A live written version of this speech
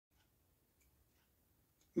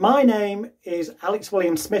My name is Alex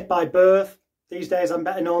William Smith by birth. These days I'm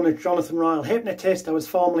better known as Jonathan Royal Hypnotist. I was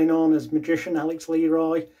formerly known as Magician Alex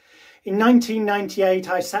Leroy. In 1998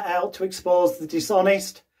 I set out to expose the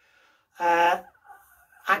dishonest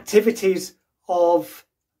activities of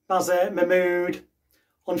Mazher Mahmood.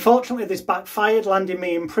 Unfortunately this backfired, landing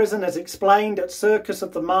me in prison. As explained at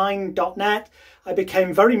circusofthemind.net, I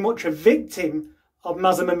became very much a victim of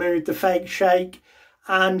Mazher Mahmood, the fake sheikh,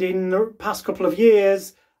 and in the past couple of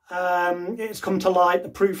years it's come to light the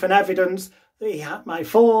proof and evidence that he hacked my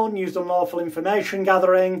phone, used unlawful information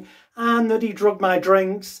gathering, and that he drugged my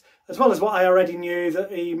drinks, as well as what I already knew,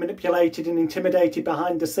 that he manipulated and intimidated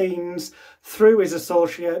behind the scenes through his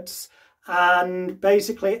associates and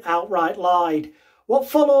basically outright lied. What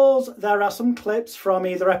follows, there are some clips from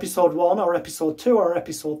either episode 1 or episode 2 or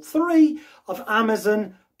episode 3 of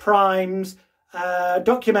Amazon Prime's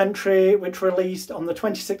documentary, which released on the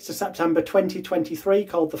 26th of September 2023,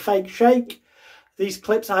 called The Fake Sheikh. These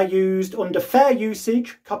clips are used under fair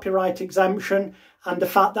usage, copyright exemption, and the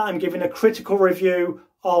fact that I'm giving a critical review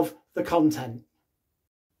of the content.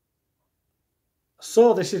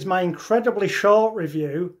 So this is my incredibly short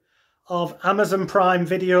review of Amazon Prime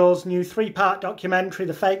Video's new 3-part documentary,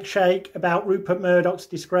 The Fake Sheikh, about Rupert Murdoch's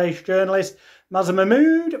disgraced journalist Mazher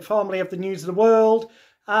Mahmood, formerly of the News of the World.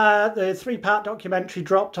 The 3-part documentary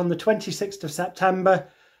dropped on the 26th of September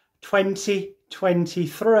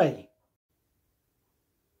 2023.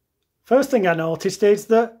 First thing I noticed is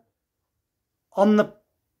that on the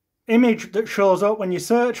image that shows up when you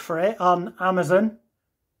search for it on Amazon,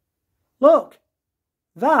 look,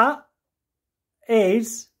 that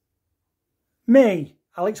is me,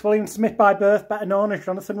 Alex William Smith by birth, better known as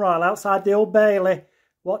Jonathan Royal, outside the Old Bailey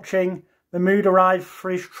watching Mahmood arrive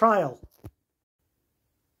for his trial.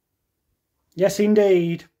 Yes,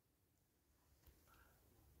 indeed.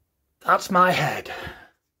 That's my head.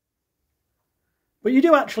 But you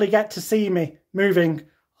do actually get to see me moving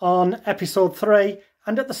on episode 3.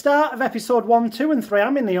 And at the start of episode 1, 2 and 3,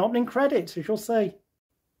 I'm in the opening credits, as you'll see.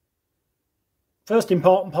 First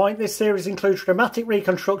important point, this series includes dramatic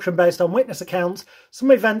reconstruction based on witness accounts.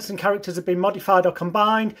 Some events and characters have been modified or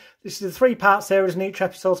combined. This is a 3-part series and each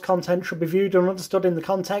episode's content should be viewed and understood in the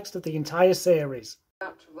context of the entire series.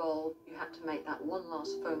 About to roll, you had to make that one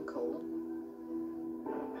last phone call.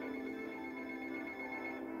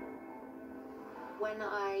 When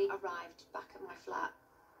I arrived back at my flat,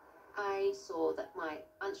 I saw that my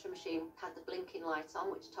answering machine had the blinking light on,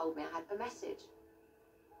 which told me I had a message.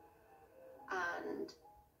 And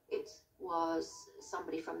it was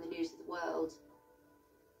somebody from the News of the World.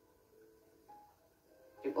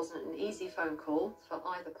 It wasn't an easy phone call for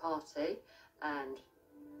either party, and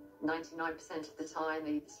 99% of the time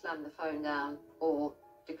they either slammed the phone down or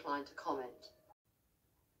declined to comment.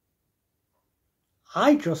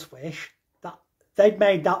 I just wish that they'd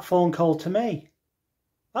made that phone call to me.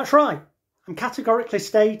 That's right. I'm categorically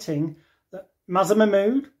stating that Mazher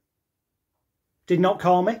Mahmood did not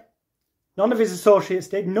call me. None of his associates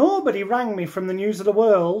did. Nobody rang me from the News of the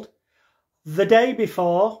World the day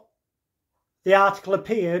before the article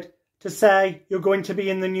appeared to say, you're going to be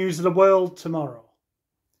in the News of the World tomorrow.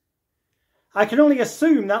 I can only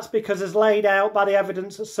assume that's because, as laid out by the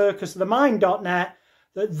evidence at circusofthemind.net,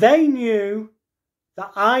 that they knew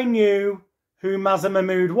that I knew who Mazher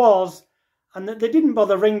Mahmood was, and that they didn't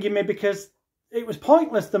bother ringing me because it was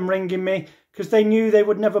pointless them ringing me, because they knew they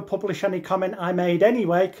would never publish any comment I made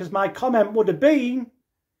anyway, because my comment would have been,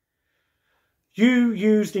 you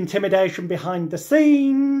used intimidation behind the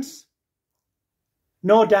scenes.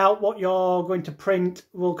 No doubt what you're going to print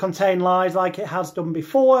will contain lies like it has done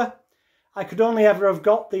before. I could only ever have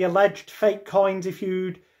got the alleged fake coins if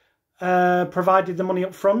you'd provided the money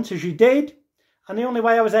up front, as you did. And the only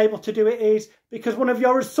way I was able to do it is because one of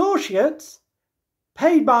your associates,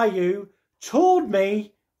 paid by you, told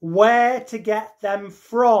me where to get them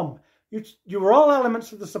from. You were all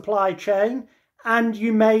elements of the supply chain, and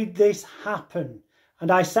you made this happen. And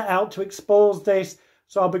I set out to expose this,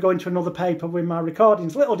 so I'll be going to another paper with my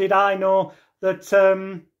recordings. Little did I know that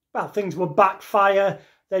things would backfire.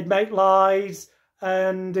 They'd make lies,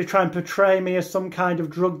 and they try and portray me as some kind of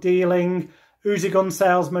drug dealing Uzi gun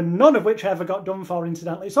salesman, none of which ever got done for,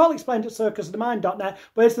 incidentally. It's all explained at circusofthemind.net.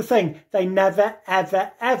 But here's the thing, they never,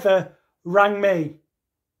 ever, ever rang me.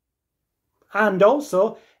 And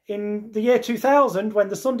also, in the year 2000, when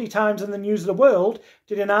the Sunday Times and the News of the World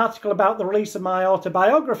did an article about the release of my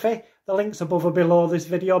autobiography, the link's above or below this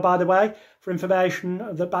video, by the way, for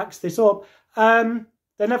information that backs this up,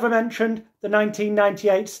 they never mentioned the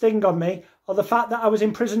 1998 sting on me, or the fact that I was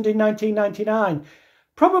imprisoned in 1999.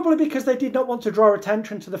 Probably because they did not want to draw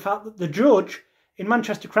attention to the fact that the judge in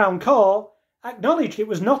Manchester Crown Court acknowledged it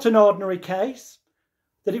was not an ordinary case,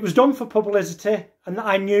 that it was done for publicity, and that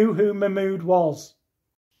I knew who Mahmood was.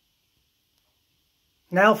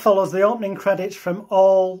 Now follows the opening credits from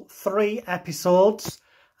all 3 episodes,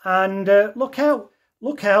 and look out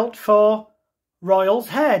for Royal's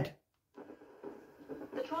head.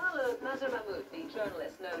 The trial of Mazher Mahmood, the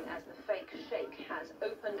journalist known as the Fake Sheik, has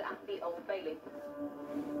opened at the Old Bailey.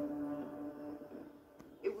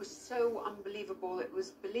 It was so unbelievable, it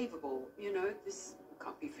was believable. You know, this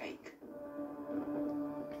can't be fake.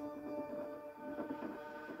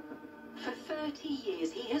 For 30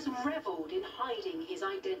 years, he has revelled in hiding his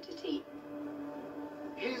identity.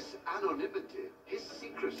 His anonymity, his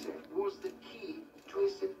secrecy, was the key to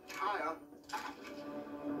his entire act.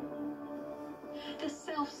 The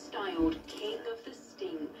self-styled king of the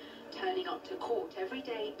sting, turning up to court every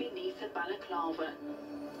day beneath a balaclava.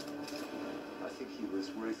 I think he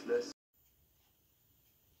was ruthless.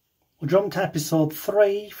 We'll jump to episode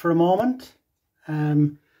 3 for a moment.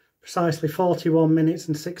 Precisely 41 minutes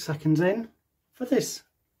and 6 seconds in for this.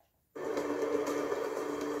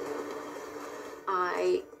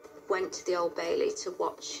 I went to the Old Bailey to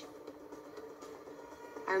watch.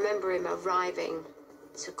 I remember him arriving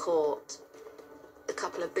to court, a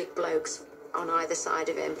couple of big blokes on either side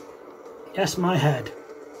of him. Yes, my head.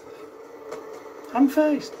 I'm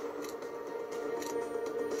faced.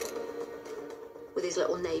 With his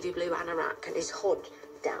little navy blue anorak and his hood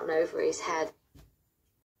down over his head.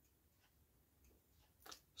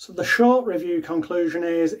 So the short review conclusion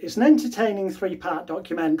is, it's an entertaining 3-part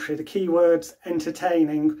documentary. The key words,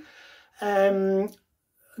 entertaining. There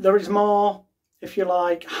is more, if you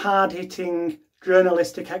like, hard-hitting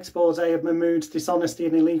journalistic expose of Mahmood's dishonesty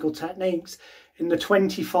and illegal techniques in the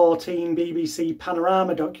 2014 BBC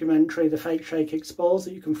Panorama documentary, The Fake Sheikh Exposed,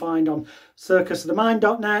 that you can find on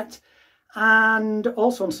circusofthemind.net. And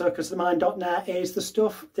also on circusofthemind.net is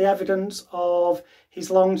the evidence of his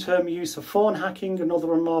long-term use of phone hacking and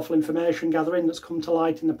other unlawful information gathering that's come to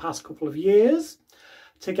light in the past couple of years,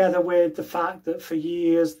 together with the fact that for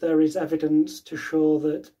years there is evidence to show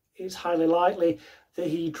that it's highly likely that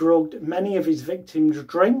he drugged many of his victims'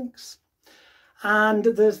 drinks. And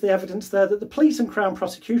there's the evidence there that the police and Crown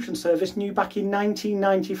Prosecution Service knew back in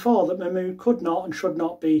 1994 that Mahmood could not and should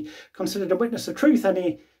not be considered a witness of truth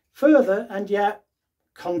any further, and yet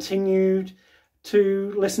continued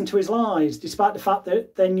to listen to his lies, despite the fact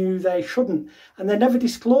that they knew they shouldn't. And they never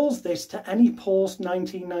disclosed this to any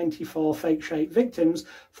post-1994 Fake Sheikh victims,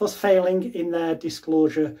 thus failing in their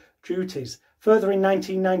disclosure duties. Further, in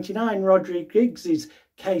 1999, Roger Giggs's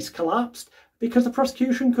case collapsed because the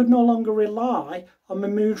prosecution could no longer rely on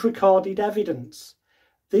Mahmood's recorded evidence.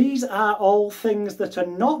 These are all things that are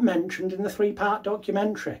not mentioned in the 3-part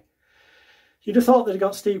documentary. You'd have thought they'd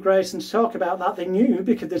got Steve Grayson to talk about that. They knew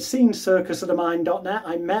because they'd seen circusofthemind.net.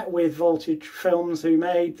 I met with Voltage Films, who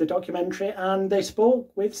made the documentary, and they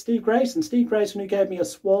spoke with Steve Grayson. Steve Grayson, who gave me a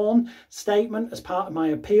sworn statement as part of my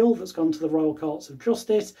appeal that's gone to the Royal Courts of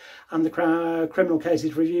Justice and the Criminal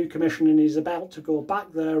Cases Review Commission, and is about to go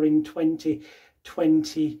back there in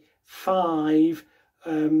 2025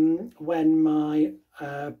 when my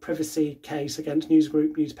privacy case against News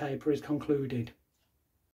Group newspaper is concluded.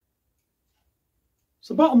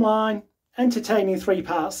 So bottom line, entertaining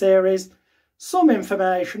 3-part series. Some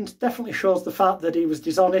information definitely shows the fact that he was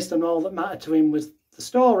dishonest and all that mattered to him was the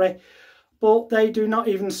story, but they do not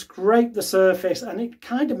even scrape the surface, and it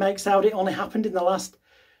kind of makes out it only happened in the last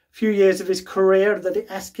few years of his career, that it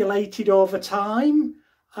escalated over time.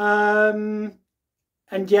 And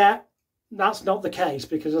yet that's not the case,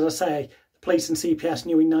 because as I say, the police and CPS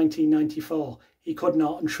knew in 1994 he could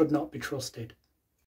not and should not be trusted.